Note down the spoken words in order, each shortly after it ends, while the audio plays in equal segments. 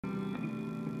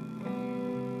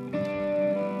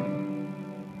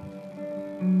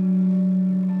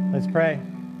Let's pray.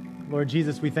 Lord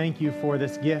Jesus, we thank you for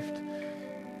this gift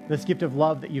of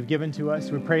love that you've given to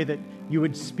us. We pray that you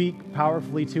would speak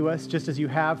powerfully to us, just as you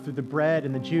have through the bread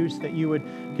and the juice, that you would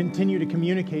continue to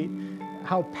communicate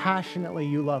how passionately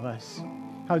you love us,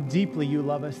 how deeply you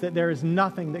love us, that there is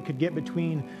nothing that could get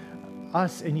between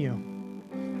us and you.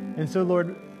 And so,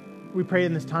 Lord, we pray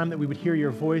in this time that we would hear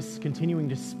your voice continuing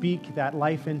to speak that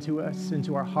life into us,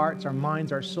 into our hearts, our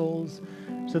minds, our souls,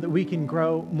 so that we can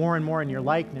grow more and more in your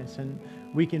likeness and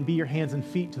we can be your hands and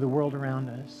feet to the world around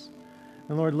us.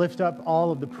 And Lord, lift up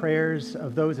all of the prayers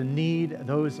of those in need,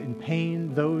 those in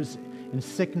pain, those in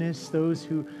sickness, those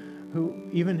who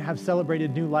even have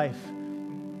celebrated new life.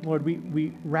 Lord,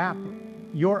 we wrap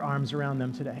your arms around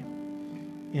them today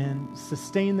and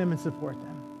sustain them and support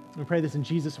them. We pray this in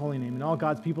Jesus' holy name. And all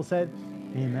God's people said,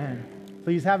 amen.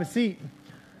 Please have a seat.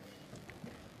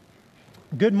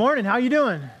 Good morning. How you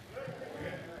doing?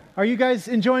 Are you guys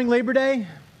enjoying Labor Day?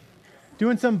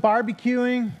 Doing some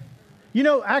barbecuing? You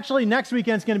know, actually, next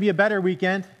weekend's going to be a better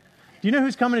weekend. Do you know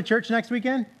who's coming to church next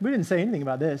weekend? We didn't say anything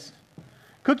about this.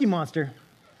 Cookie Monster.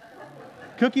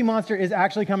 Cookie Monster is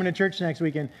actually coming to church next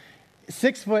weekend.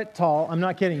 6 foot tall, I'm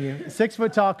not kidding you, 6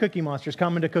 foot tall Cookie Monster's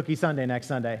coming to Cookie Sunday next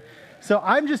Sunday. So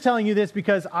I'm just telling you this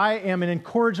because I am an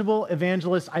incorrigible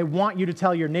evangelist. I want you to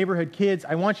tell your neighborhood kids.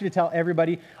 I want you to tell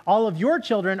everybody. All of your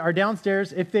children are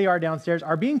downstairs, if they are downstairs,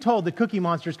 are being told that Cookie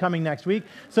Monster's coming next week.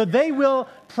 So they will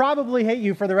probably hate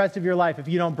you for the rest of your life if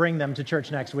you don't bring them to church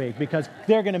next week because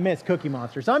they're going to miss Cookie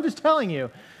Monster. So I'm just telling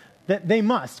you that they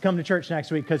must come to church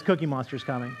next week because Cookie Monster's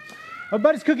coming.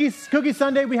 But it's Cookie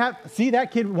Sunday. See,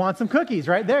 that kid wants some cookies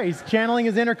right there. He's channeling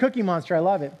his inner Cookie Monster. I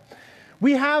love it.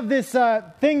 We have this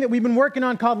thing that we've been working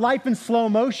on called Life in Slow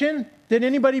Motion. Did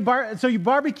anybody, so you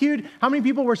barbecued? How many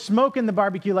people were smoking the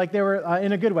barbecue like they were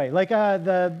in a good way? Like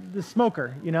the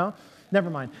smoker, you know? Never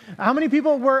mind. How many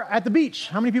people were at the beach?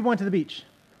 How many people went to the beach?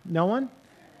 No one?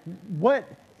 What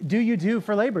do you do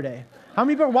for Labor Day? How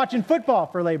many people are watching football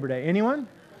for Labor Day? Anyone?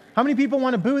 How many people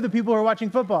want to boo the people who are watching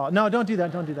football? No, don't do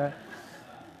that. Don't do that.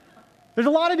 There's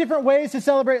a lot of different ways to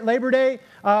celebrate Labor Day.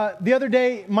 The other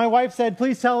day, my wife said,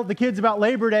 please tell the kids about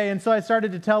Labor Day. And so I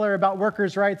started to tell her about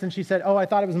workers' rights. And she said, oh, I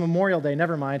thought it was Memorial Day.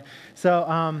 Never mind.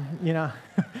 So,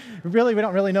 really, we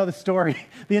don't really know the story,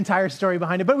 the entire story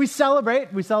behind it. But we celebrate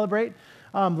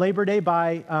Labor Day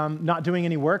by not doing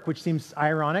any work, which seems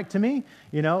ironic to me.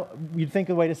 You know, you'd think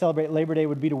the way to celebrate Labor Day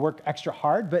would be to work extra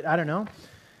hard, but I don't know.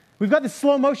 We've got this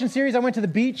slow motion series. I went to the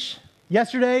beach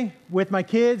yesterday with my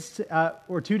kids,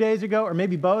 or 2 days ago, or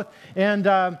maybe both,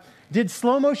 and did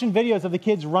slow motion videos of the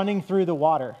kids running through the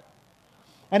water.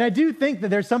 And I do think that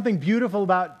there's something beautiful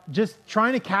about just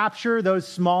trying to capture those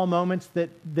small moments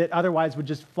that otherwise would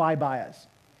just fly by us.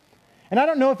 And I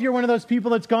don't know if you're one of those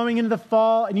people that's going into the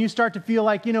fall and you start to feel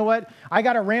like, you know what, I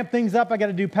got to ramp things up, I got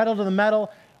to do pedal to the metal.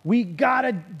 We got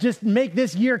to just make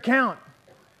this year count.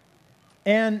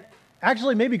 And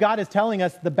actually, maybe God is telling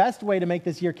us the best way to make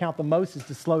this year count the most is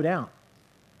to slow down,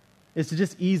 is to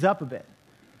just ease up a bit,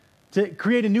 to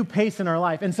create a new pace in our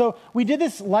life. And so we did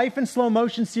this Life in Slow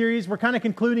Motion series. We're kind of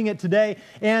concluding it today.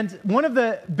 And one of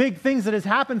the big things that has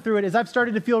happened through it is I've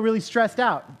started to feel really stressed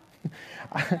out.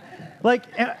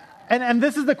 And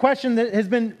this is the question that has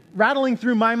been rattling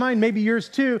through my mind, maybe yours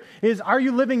too, is are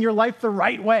you living your life the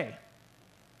right way?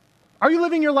 Are you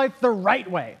living your life the right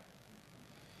way?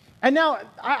 And now,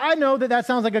 I know that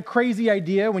sounds like a crazy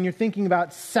idea when you're thinking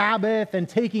about Sabbath and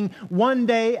taking one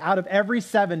day out of every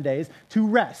 7 days to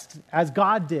rest, as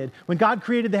God did. When God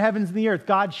created the heavens and the earth,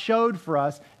 God showed for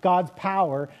us God's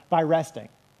power by resting.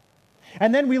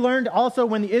 And then we learned also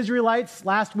when the Israelites,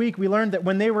 last week, we learned that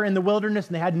when they were in the wilderness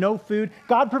and they had no food,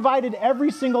 God provided every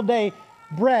single day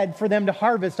bread for them to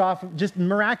harvest off of just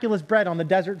miraculous bread on the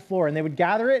desert floor. And they would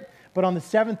gather it, but on the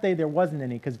seventh day there wasn't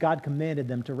any because God commanded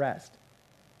them to rest.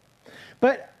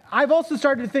 But I've also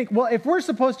started to think, well, if we're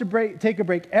supposed to take a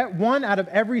break at 1 out of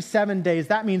every 7 days,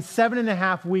 that means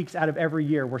 7.5 weeks out of every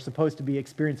year we're supposed to be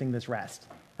experiencing this rest.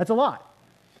 That's a lot.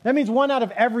 That means 1 out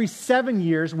of every 7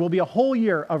 years will be a whole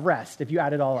year of rest if you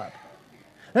add it all up.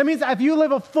 That means if you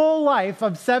live a full life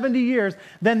of 70 years,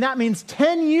 then that means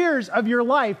 10 years of your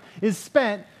life is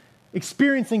spent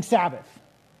experiencing Sabbath.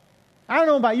 I don't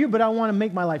know about you, but I want to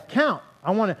make my life count. I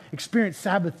want to experience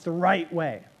Sabbath the right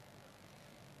way.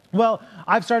 Well,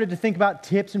 I've started to think about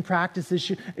tips and practices.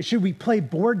 Should we play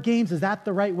board games? Is that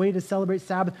the right way to celebrate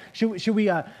Sabbath? Should we?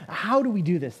 How do we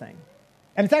do this thing?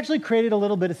 And it's actually created a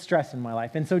little bit of stress in my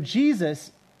life. And so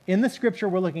Jesus, in the scripture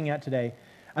we're looking at today,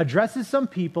 addresses some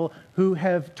people who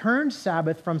have turned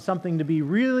Sabbath from something to be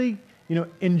really,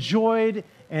 enjoyed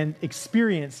and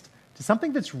experienced to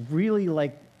something that's really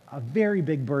like a very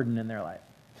big burden in their life.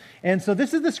 And so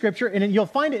this is the scripture, and you'll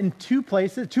find it in two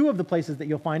places. Two of the places that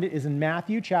you'll find it is in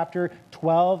Matthew chapter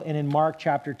 12 and in Mark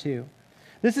chapter 2.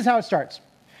 This is how it starts.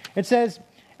 It says,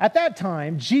 "At that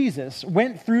time, Jesus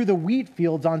went through the wheat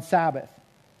fields on Sabbath.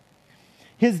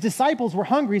 His disciples were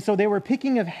hungry, so they were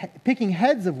picking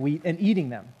heads of wheat and eating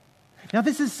them." Now,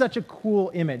 this is such a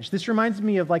cool image. This reminds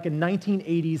me of like a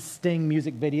 1980s Sting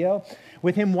music video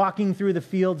with him walking through the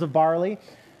fields of barley.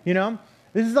 You know,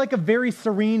 this is like a very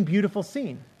serene, beautiful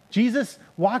scene. Jesus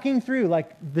walking through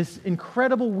like this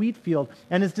incredible wheat field,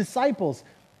 and his disciples,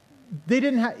 they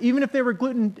didn't have, even if they were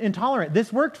gluten intolerant,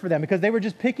 this worked for them because they were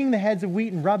just picking the heads of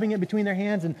wheat and rubbing it between their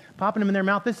hands and popping them in their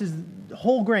mouth. This is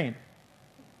whole grain.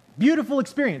 Beautiful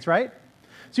experience, right?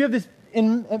 So you have this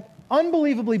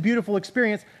unbelievably beautiful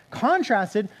experience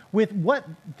contrasted with what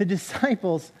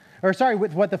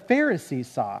with what the Pharisees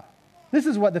saw. This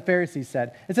is what the Pharisees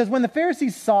said. It says, when the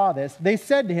Pharisees saw this, they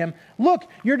said to him, "Look,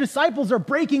 your disciples are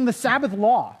breaking the Sabbath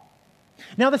law."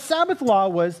 Now, the Sabbath law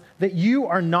was that you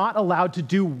are not allowed to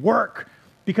do work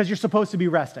because you're supposed to be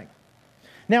resting.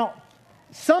 Now,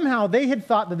 somehow they had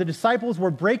thought that the disciples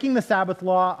were breaking the Sabbath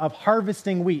law of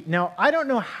harvesting wheat. Now, I don't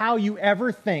know how you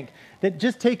ever think that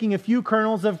just taking a few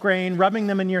kernels of grain, rubbing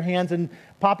them in your hands and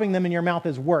popping them in your mouth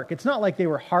is work. It's not like they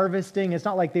were harvesting. It's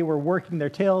not like they were working their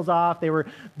tails off. They were,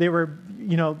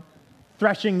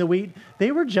 threshing the wheat.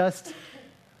 They were just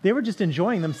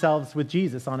enjoying themselves with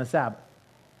Jesus on a Sabbath.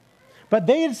 But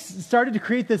they had started to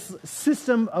create this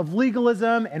system of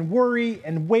legalism and worry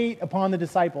and weight upon the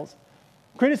disciples,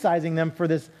 criticizing them for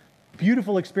this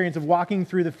beautiful experience of walking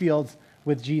through the fields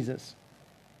with Jesus.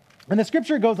 And the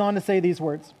scripture goes on to say these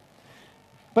words.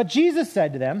 "But Jesus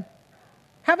said to them,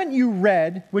 'Haven't you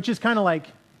read,'" which is kind of like,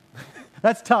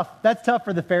 that's tough. That's tough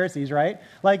for the Pharisees, right?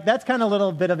 Like, that's kind of a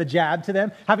little bit of a jab to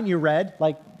them. "Haven't you read?"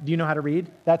 Like, do you know how to read?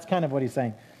 That's kind of what he's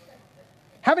saying.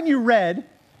 "Haven't you read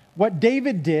what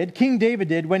King David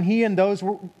did when he and those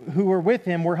who were with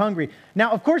him were hungry?"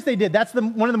 Now, of course they did. That's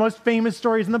one of the most famous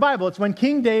stories in the Bible. It's when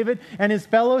King David and his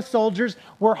fellow soldiers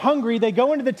were hungry. They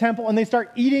go into the temple and they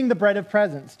start eating the bread of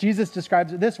presence. Jesus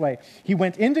describes it this way. "He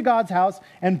went into God's house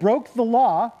and broke the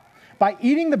law by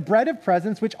eating the bread of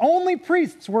presence, which only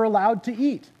priests were allowed to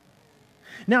eat."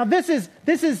 Now, this is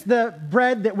the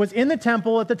bread that was in the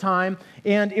temple at the time,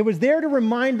 and it was there to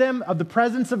remind them of the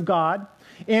presence of God.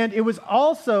 And it was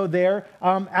also there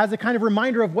as a kind of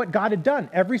reminder of what God had done.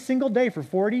 Every single day for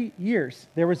 40 years,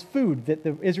 there was food that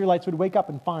the Israelites would wake up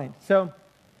and find. So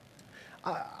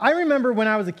I remember when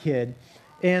I was a kid,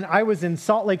 and I was in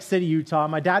Salt Lake City, Utah.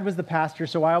 My dad was the pastor,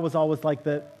 so I was always like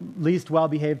the least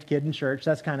well-behaved kid in church.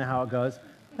 That's kind of how it goes.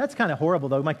 That's kind of horrible,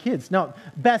 though. My kids, no,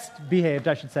 best behaved,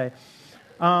 I should say.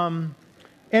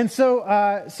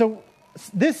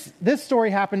 This story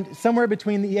happened somewhere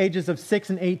between the ages of 6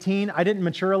 and 18. I didn't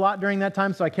mature a lot during that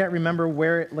time, so I can't remember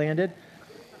where it landed.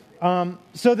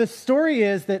 So the story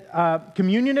is that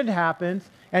communion had happened,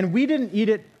 and we didn't eat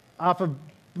it off of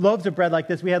loaves of bread like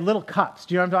this. We had little cups.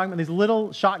 Do you know what I'm talking about? These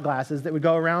little shot glasses that would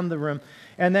go around the room,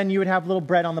 and then you would have little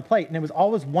bread on the plate, and it was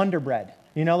always Wonder Bread.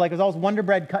 It was always Wonder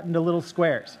Bread cut into little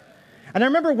squares. And I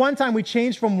remember one time we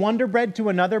changed from Wonder Bread to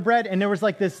another bread, and there was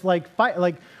like this fight,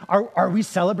 are we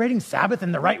celebrating Sabbath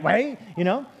in the right way?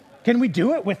 Can we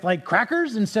do it with like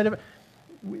crackers instead of?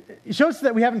 It shows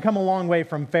that we haven't come a long way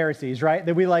from Pharisees, right?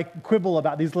 That we quibble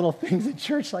about these little things in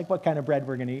church, like what kind of bread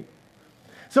we're going to eat.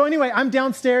 So anyway, I'm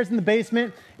downstairs in the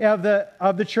basement of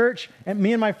the church, and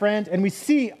me and my friend, and we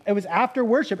see it was after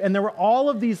worship, and there were all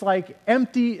of these they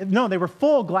were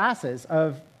full glasses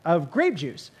of grape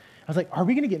juice. I was like, are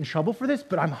we going to get in trouble for this?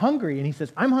 But I'm hungry. And he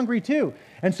says, I'm hungry too.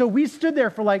 And so we stood there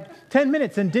for 10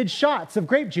 minutes and did shots of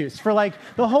grape juice for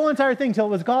the whole entire thing till it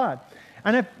was gone.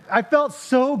 And I felt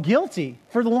so guilty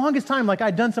for the longest time, like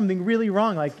I'd done something really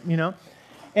wrong,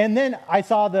 And then I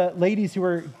saw the ladies who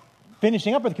were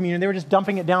finishing up with communion. They were just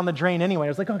dumping it down the drain anyway. I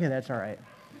was like, okay, that's all right.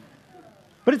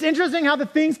 But it's interesting how the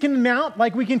things can mount.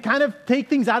 We can kind of take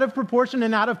things out of proportion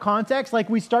and out of context.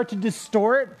 We start to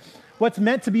distort what's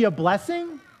meant to be a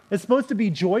blessing. It's supposed to be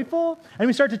joyful, and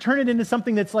we start to turn it into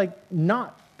something that's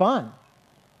not fun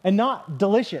and not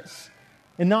delicious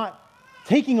and not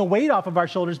taking a weight off of our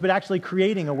shoulders, but actually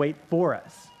creating a weight for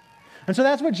us. And so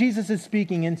that's what Jesus is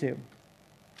speaking into.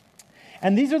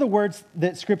 And these are the words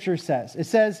that Scripture says. It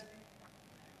says,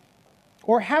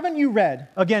 or haven't you read?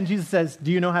 Again, Jesus says,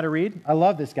 do you know how to read? I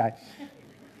love this guy.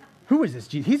 Who is this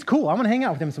Jesus? He's cool. I want to hang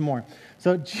out with him some more.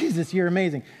 So Jesus, you're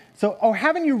amazing. So,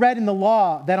 haven't you read in the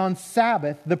law that on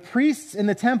Sabbath, the priests in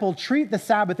the temple treat the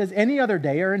Sabbath as any other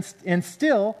day and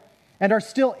are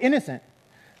still innocent?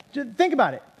 Just think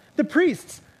about it. The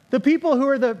priests, the people who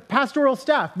are the pastoral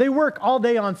staff, they work all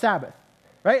day on Sabbath.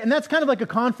 right? And that's kind of like a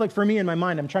conflict for me in my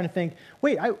mind. I'm trying to think,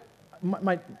 wait,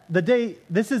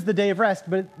 this is the day of rest,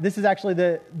 but this is actually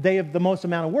the day of the most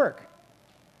amount of work.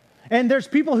 And there's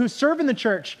people who serve in the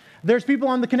church. There's people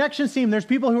on the connections team. There's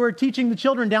people who are teaching the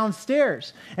children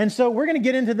downstairs. And so we're going to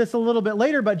get into this a little bit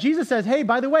later, but Jesus says, hey,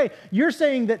 by the way, you're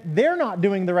saying that they're not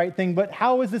doing the right thing, but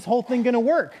how is this whole thing going to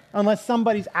work unless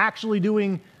somebody's actually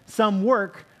doing some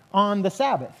work on the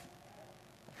Sabbath?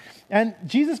 And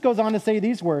Jesus goes on to say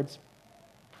these words,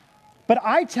 but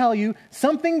I tell you,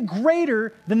 something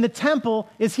greater than the temple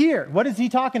is here. What is he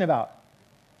talking about?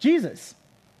 Jesus.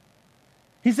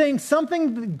 He's saying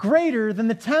something greater than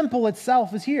the temple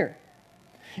itself is here.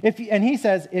 And he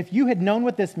says, if you had known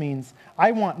what this means,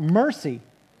 I want mercy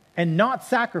and not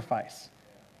sacrifice,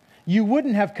 you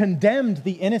wouldn't have condemned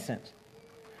the innocent.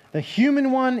 The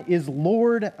human one is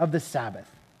Lord of the Sabbath.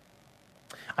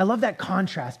 I love that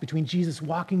contrast between Jesus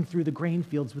walking through the grain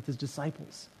fields with his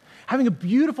disciples, having a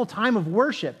beautiful time of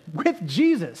worship with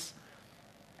Jesus,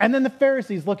 and then the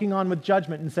Pharisees looking on with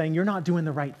judgment and saying, you're not doing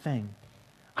the right thing.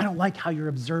 I don't like how you're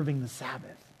observing the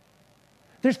Sabbath.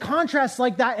 There's contrasts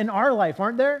like that in our life,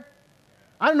 aren't there?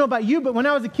 I don't know about you, but when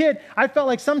I was a kid, I felt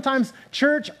like sometimes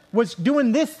church was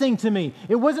doing this thing to me.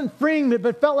 It wasn't freeing me,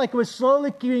 but felt like it was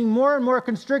slowly getting more and more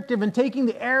constrictive and taking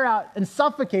the air out and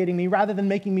suffocating me rather than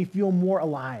making me feel more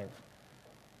alive.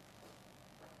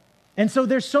 And so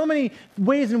there's so many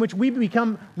ways in which we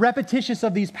become repetitious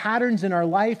of these patterns in our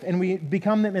life, and we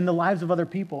become them in the lives of other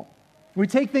people. We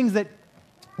take things that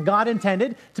God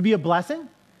intended to be a blessing,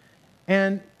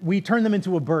 and we turn them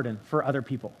into a burden for other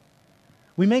people.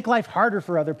 We make life harder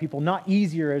for other people, not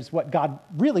easier, as what God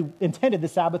really intended the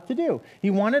Sabbath to do. He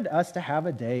wanted us to have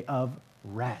a day of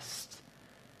rest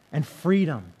and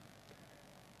freedom.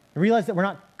 And realize that we're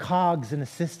not cogs in a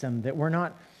system, that we're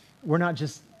not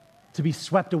just to be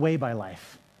swept away by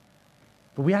life,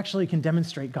 but we actually can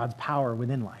demonstrate God's power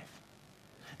within life.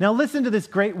 Now listen to this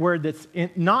great word that's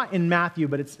not in Matthew,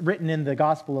 but it's written in the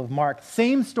Gospel of Mark.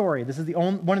 Same story. This is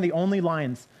one of the only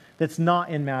lines that's not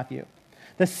in Matthew.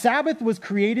 The Sabbath was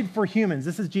created for humans.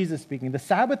 This is Jesus speaking. The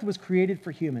Sabbath was created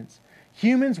for humans.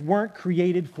 Humans weren't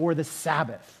created for the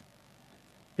Sabbath.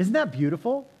 Isn't that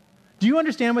beautiful? Do you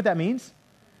understand what that means?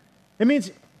 It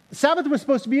means Sabbath was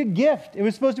supposed to be a gift. It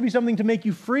was supposed to be something to make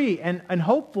you free and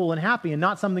hopeful and happy, and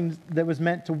not something that was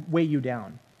meant to weigh you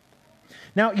down.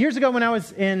 Now, years ago when I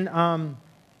was in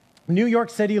New York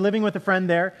City living with a friend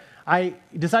there, I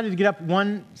decided to get up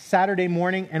one Saturday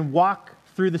morning and walk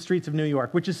through the streets of New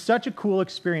York, which is such a cool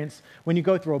experience when you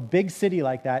go through a big city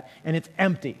like that and it's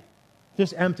empty,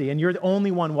 just empty, and you're the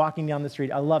only one walking down the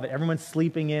street. I love it. Everyone's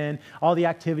sleeping in, all the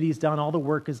activity's done, all the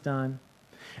work is done.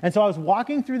 And so I was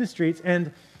walking through the streets,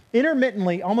 and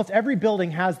intermittently, almost every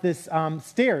building has this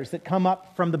stairs that come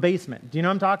up from the basement. Do you know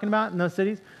what I'm talking about in those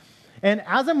cities? And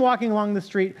as I'm walking along the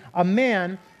street, a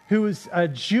man who's a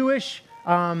Jewish,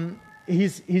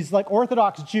 he's like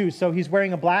Orthodox Jew, so he's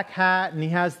wearing a black hat and he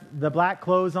has the black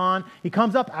clothes on. He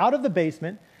comes up out of the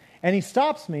basement and he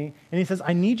stops me and he says,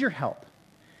 I need your help.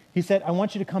 He said, I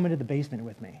want you to come into the basement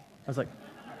with me. I was like,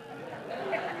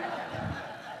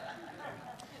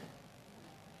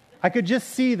 I could just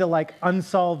see the like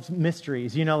unsolved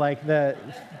mysteries, you know, like the...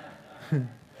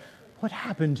 What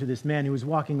happened to this man who was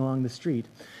walking along the street?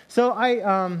 So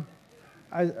I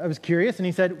was curious, and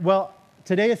he said, well,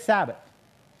 today is Sabbath,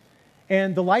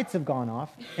 and the lights have gone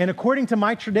off, and according to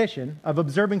my tradition of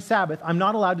observing Sabbath, I'm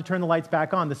not allowed to turn the lights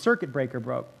back on. The circuit breaker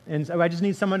broke, and so I just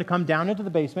need someone to come down into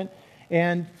the basement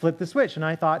and flip the switch. And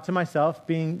I thought to myself,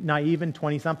 being naive and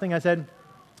 20-something, I said,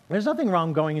 there's nothing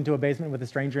wrong going into a basement with a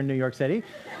stranger in New York City.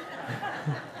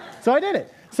 So I did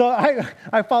it. So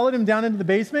I followed him down into the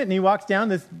basement, and he walks down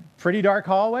this pretty dark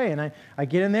hallway, and I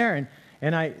get in there,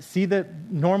 and I see the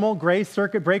normal gray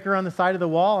circuit breaker on the side of the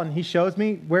wall, and he shows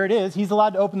me where it is. He's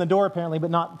allowed to open the door, apparently,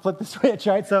 but not flip the switch,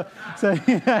 right? So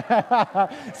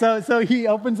he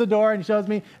opens the door and shows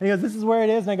me, and he goes, this is where it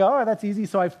is. And I go, oh, that's easy.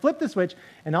 So I flip the switch,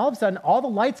 and all of a sudden, all the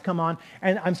lights come on,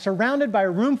 and I'm surrounded by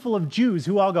a room full of Jews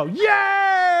who all go,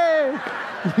 yay!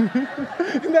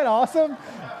 Isn't that awesome?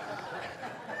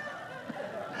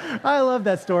 I love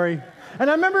that story. And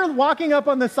I remember walking up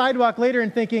on the sidewalk later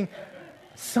and thinking,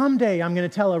 someday I'm going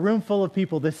to tell a room full of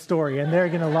people this story and they're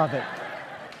going to love it.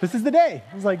 This is the day.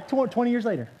 It was like 20 years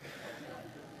later.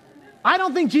 I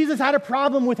don't think Jesus had a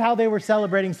problem with how they were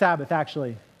celebrating Sabbath,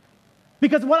 actually.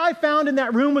 Because what I found in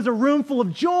that room was a room full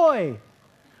of joy,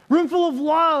 a room full of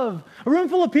love, a room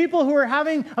full of people who were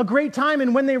having a great time.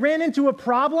 And when they ran into a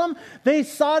problem, they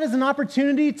saw it as an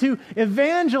opportunity to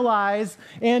evangelize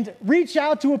and reach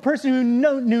out to a person who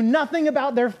knew nothing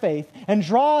about their faith and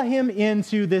draw him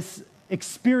into this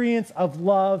experience of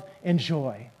love and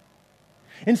joy.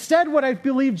 Instead, what I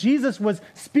believe Jesus was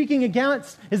speaking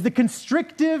against is the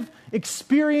constrictive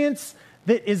experience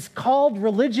that is called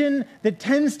religion that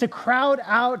tends to crowd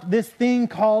out this thing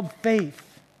called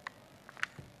faith.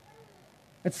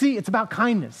 But see, it's about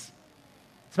kindness.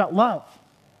 It's about love.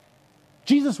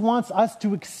 Jesus wants us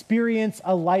to experience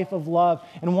a life of love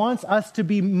and wants us to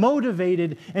be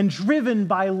motivated and driven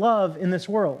by love in this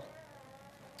world.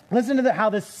 Listen to how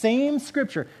this same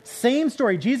scripture, same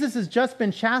story. Jesus has just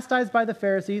been chastised by the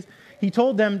Pharisees. He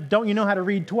told them, don't you know how to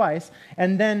read twice?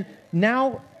 And then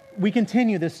now we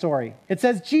continue this story. It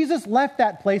says, Jesus left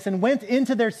that place and went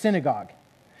into their synagogue.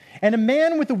 And a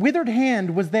man with a withered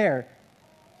hand was there.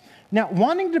 Now,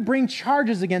 wanting to bring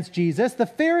charges against Jesus, the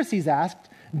Pharisees asked,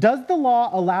 does the law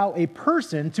allow a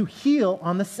person to heal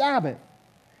on the Sabbath?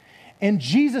 And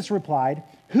Jesus replied,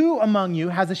 who among you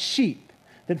has a sheep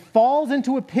that falls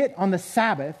into a pit on the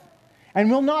Sabbath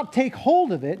and will not take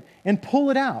hold of it and pull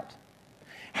it out?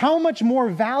 How much more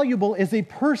valuable is a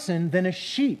person than a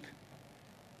sheep?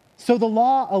 So the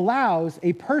law allows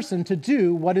a person to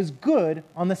do what is good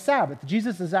on the Sabbath.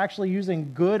 Jesus is actually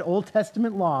using good Old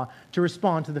Testament law to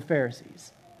respond to the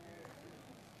Pharisees.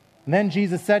 And then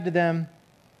Jesus said to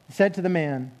the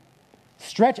man,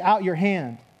 stretch out your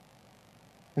hand.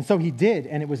 And so he did,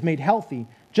 and it was made healthy,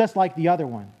 just like the other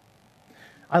one.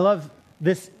 I love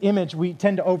this image. We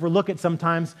tend to overlook it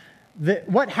sometimes.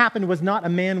 What happened was not a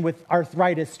man with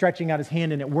arthritis stretching out his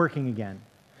hand and it working again.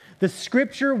 The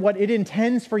Scripture, what it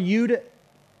intends for you to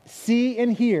see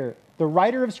and hear, the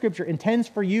writer of Scripture intends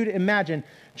for you to imagine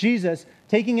Jesus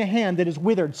taking a hand that is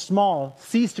withered, small,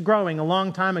 ceased growing a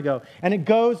long time ago, and it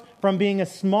goes from being a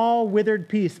small, withered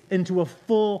piece into a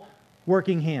full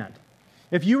working hand.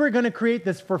 If you were going to create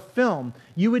this for film,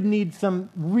 you would need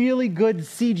some really good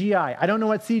CGI. I don't know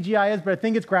what CGI is, but I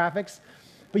think it's graphics.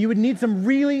 But you would need some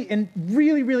really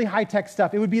high-tech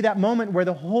stuff. It would be that moment where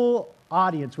the whole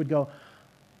audience would go,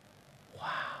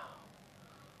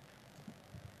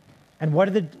 and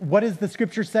what does the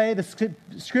Scripture say? The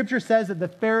Scripture says that the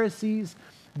Pharisees,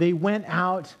 they went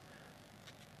out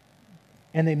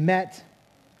and they met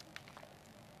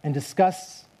and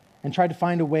discussed and tried to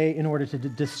find a way in order to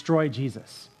destroy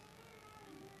Jesus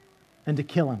and to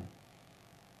kill him.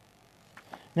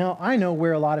 Now, I know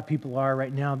where a lot of people are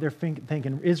right now. They're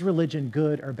thinking, is religion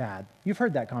good or bad? You've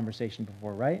heard that conversation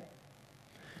before, right?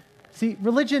 See,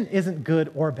 religion isn't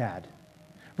good or bad.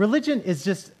 Religion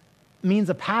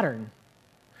means a pattern.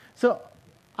 So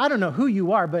I don't know who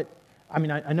you are, but I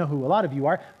know who a lot of you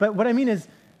are, but what I mean is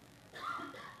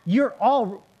you're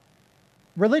all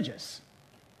religious.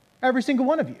 Every single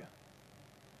one of you.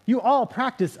 You all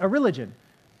practice a religion.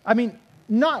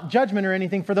 Not judgment or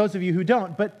anything for those of you who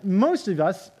don't, but most of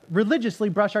us religiously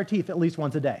brush our teeth at least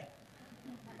once a day.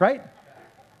 Right?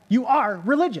 You are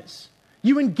religious.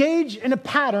 You engage in a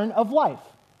pattern of life.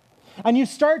 And you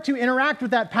start to interact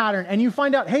with that pattern and you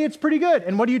find out, hey, it's pretty good.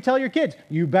 And what do you tell your kids?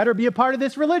 You better be a part of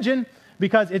this religion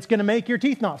because it's going to make your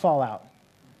teeth not fall out.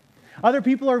 Other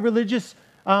people are religious.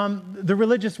 They're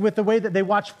religious with the way that they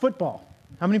watch football.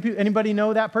 How many people, anybody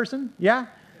know that person? Yeah?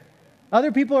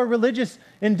 Other people are religious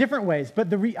in different ways. But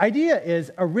the idea is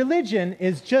a religion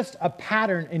is just a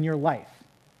pattern in your life.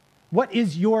 What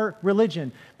is your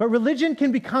religion? But religion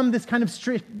can become this kind of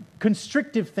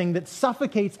constrictive thing that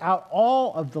suffocates out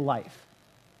all of the life.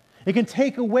 It can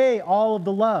take away all of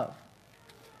the love.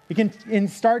 It can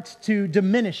start to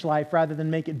diminish life rather than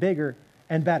make it bigger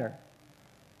and better.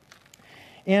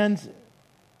 And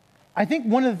I think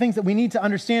one of the things that we need to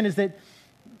understand is that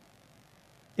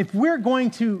if we're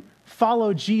going to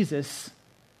follow Jesus,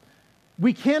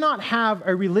 we cannot have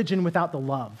a religion without the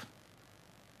love.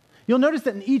 You'll notice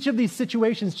that in each of these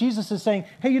situations, Jesus is saying,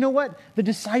 hey, you know what? The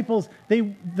disciples,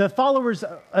 the followers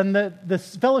and the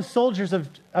fellow soldiers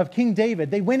of King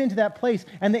David, they went into that place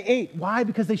and they ate. Why?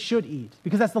 Because they should eat.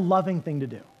 Because that's the loving thing to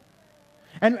do.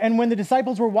 And when the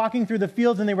disciples were walking through the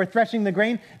fields and they were threshing the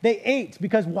grain, they ate.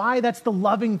 Because why? That's the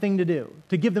loving thing to do,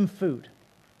 to give them food.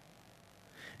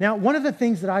 Now, one of the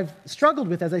things that I've struggled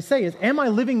with, as I say, is am I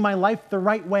living my life the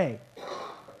right way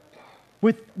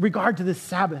with regard to this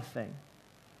Sabbath thing?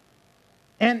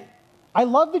 And I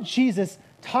love that Jesus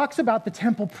talks about the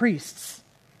temple priests.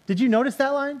 Did you notice that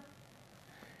line?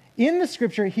 In the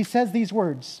Scripture, he says these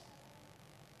words.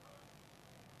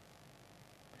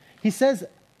 He says,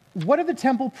 what are the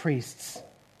temple priests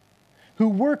who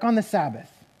work on the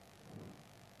Sabbath?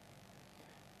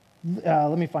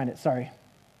 Let me find it, sorry.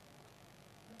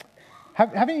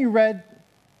 Haven't you read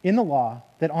in the law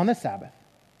that on the Sabbath,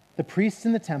 the priests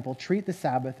in the temple treat the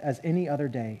Sabbath as any other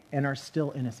day and are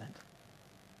still innocent?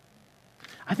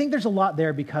 I think there's a lot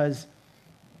there because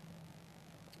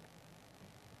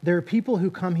there are people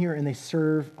who come here and they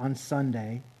serve on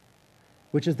Sunday,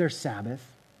 which is their Sabbath.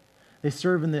 They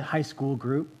serve in the high school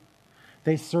group.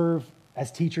 They serve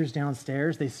as teachers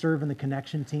downstairs. They serve in the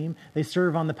connection team. They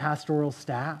serve on the pastoral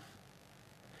staff.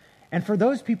 And for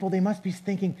those people, they must be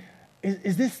thinking,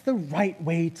 is this the right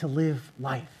way to live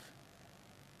life?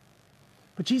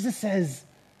 But Jesus says,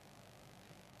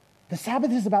 the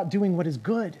Sabbath is about doing what is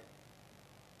good.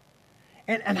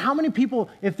 And how many people,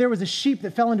 if there was a sheep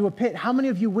that fell into a pit, how many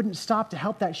of you wouldn't stop to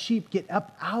help that sheep get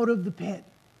up out of the pit?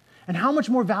 And how much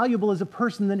more valuable is a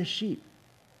person than a sheep?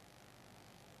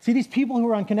 See, these people who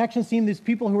are on Connections team, these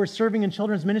people who are serving in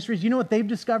children's ministries, you know what they've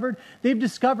discovered? They've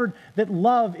discovered that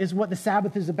love is what the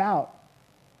Sabbath is about.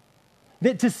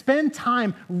 That to spend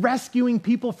time rescuing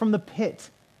people from the pit.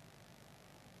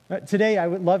 Today, I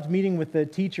loved meeting with the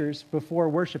teachers before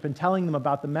worship and telling them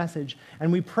about the message. And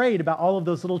we prayed about all of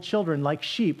those little children like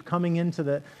sheep coming into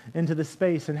the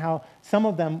space and how some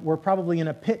of them were probably in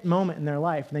a pit moment in their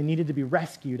life and they needed to be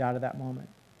rescued out of that moment.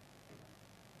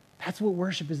 That's what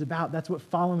worship is about. That's what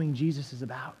following Jesus is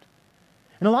about.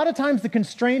 And a lot of times the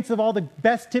constraints of all the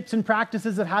best tips and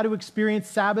practices of how to experience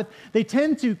Sabbath, they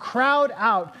tend to crowd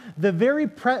out the very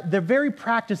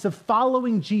practice of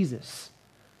following Jesus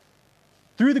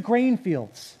through the grain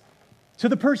fields to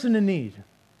the person in need.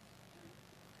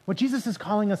 What Jesus is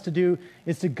calling us to do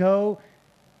is to go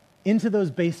into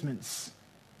those basements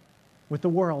with the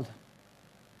world.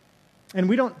 And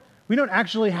we don't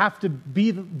actually have to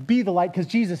be the light because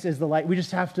Jesus is the light. We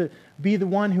just have to be the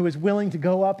one who is willing to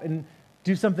go up and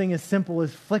do something as simple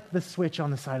as flick the switch on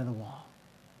the side of the wall.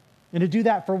 And to do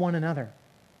that for one another.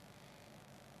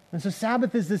 And so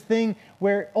Sabbath is this thing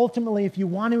where ultimately if you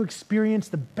want to experience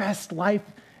the best life,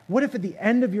 what if at the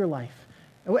end of your life,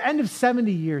 at the end of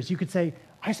 70 years, you could say,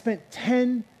 I spent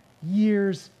 10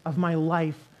 years of my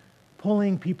life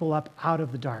pulling people up out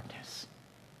of the darkness,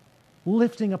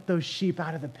 lifting up those sheep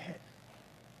out of the pit,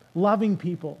 loving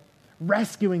people,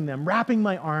 rescuing them, wrapping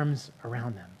my arms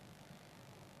around them.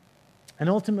 And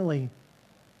ultimately,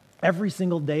 every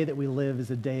single day that we live is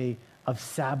a day of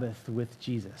Sabbath with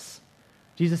Jesus.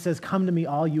 Jesus says, come to me,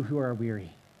 all you who are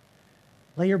weary.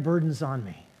 Lay your burdens on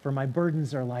me, for my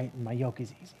burdens are light and my yoke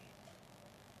is easy.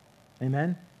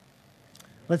 Amen?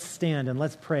 Let's stand and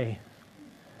let's pray.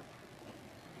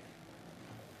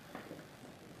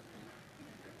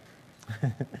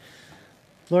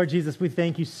 Lord Jesus, we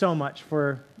thank you so much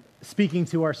for speaking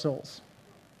to our souls.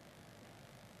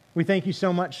 We thank you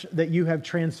so much that you have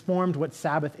transformed what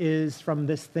Sabbath is from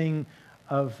this thing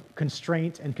of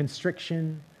constraint and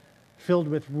constriction, filled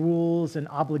with rules and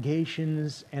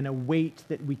obligations and a weight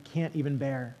that we can't even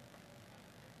bear,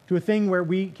 to a thing where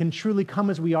we can truly come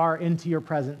as we are into your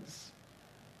presence.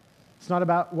 It's not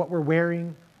about what we're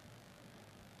wearing.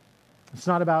 It's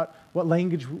not about what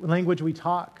language we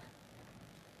talk.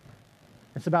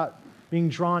 It's about being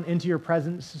drawn into your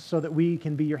presence so that we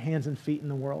can be your hands and feet in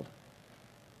the world.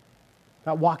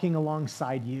 About walking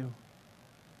alongside you.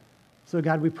 So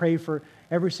God, we pray for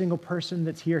every single person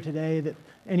that's here today, that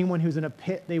anyone who's in a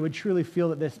pit, they would truly feel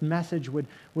that this message would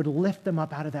lift them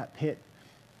up out of that pit.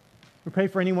 We pray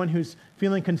for anyone who's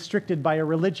feeling constricted by a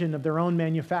religion of their own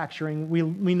manufacturing.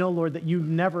 We know, Lord, that you've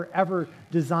never, ever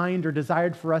designed or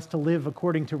desired for us to live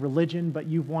according to religion, but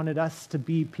you've wanted us to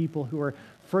be people who are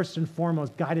first and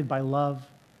foremost guided by love,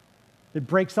 that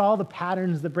breaks all the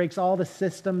patterns, that breaks all the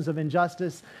systems of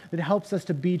injustice, that helps us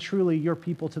to be truly your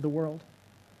people to the world.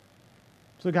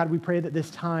 So God, we pray that this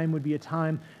time would be a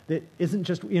time that isn't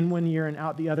just in one ear and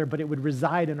out the other, but it would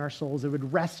reside in our souls. It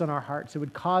would rest on our hearts. It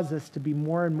would cause us to be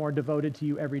more and more devoted to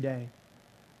you every day.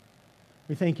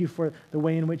 We thank you for the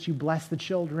way in which you bless the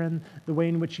children, the way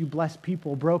in which you bless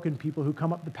people, broken people who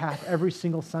come up the path every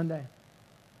single Sunday.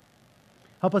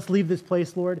 Help us leave this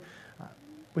place, Lord,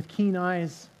 with keen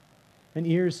eyes and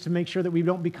ears to make sure that we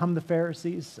don't become the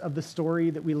Pharisees of the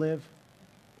story that we live,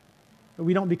 that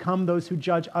we don't become those who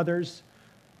judge others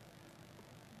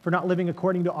for not living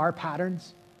according to our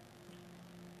patterns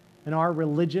and our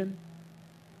religion,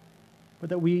 but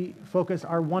that we focus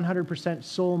our 100%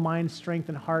 soul, mind, strength,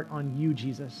 and heart on you,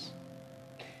 Jesus.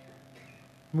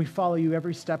 And we follow you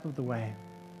every step of the way.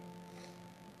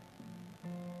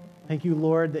 Thank you,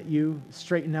 Lord, that you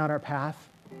straighten out our path.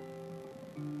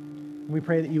 And we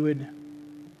pray that you would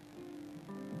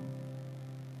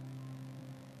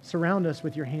surround us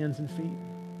with your hands and feet,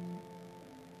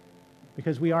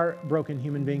 because we are broken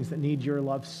human beings that need your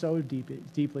love so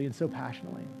deeply and so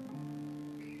passionately.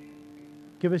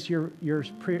 Give us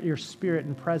your spirit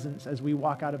and presence as we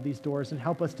walk out of these doors, and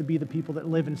help us to be the people that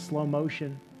live in slow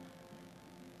motion,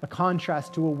 a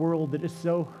contrast to a world that is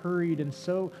so hurried and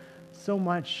so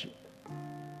much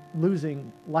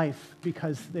losing life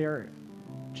because they're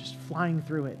just flying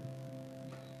through it.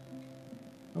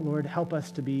 Oh, Lord, help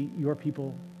us to be your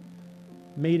people,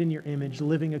 made in your image,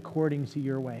 living according to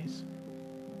your ways.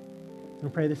 And we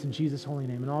pray this in Jesus' holy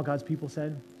name. And all God's people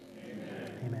said,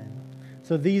 Amen. Amen.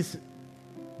 So these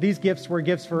gifts were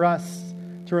gifts for us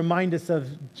to remind us of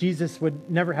Jesus would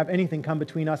never have anything come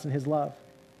between us and his love.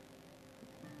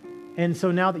 And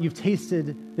so now that you've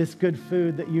tasted this good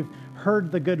food, that you've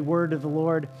heard the good word of the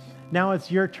Lord, now it's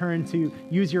your turn to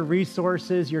use your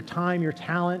resources, your time, your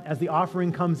talent as the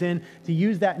offering comes in, to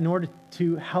use that in order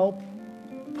to help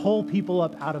pull people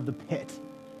up out of the pit.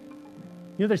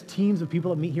 You know, there's teams of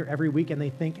people that meet here every week and they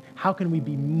think, how can we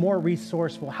be more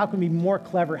resourceful? How can we be more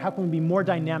clever? How can we be more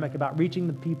dynamic about reaching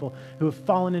the people who have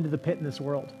fallen into the pit in this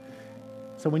world?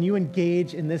 So when you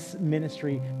engage in this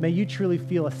ministry, may you truly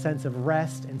feel a sense of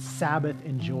rest and Sabbath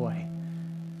and joy.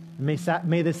 May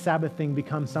this Sabbath thing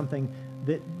become something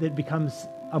that becomes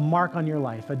a mark on your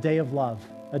life, a day of love,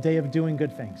 a day of doing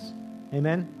good things.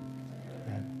 Amen?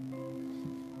 Amen.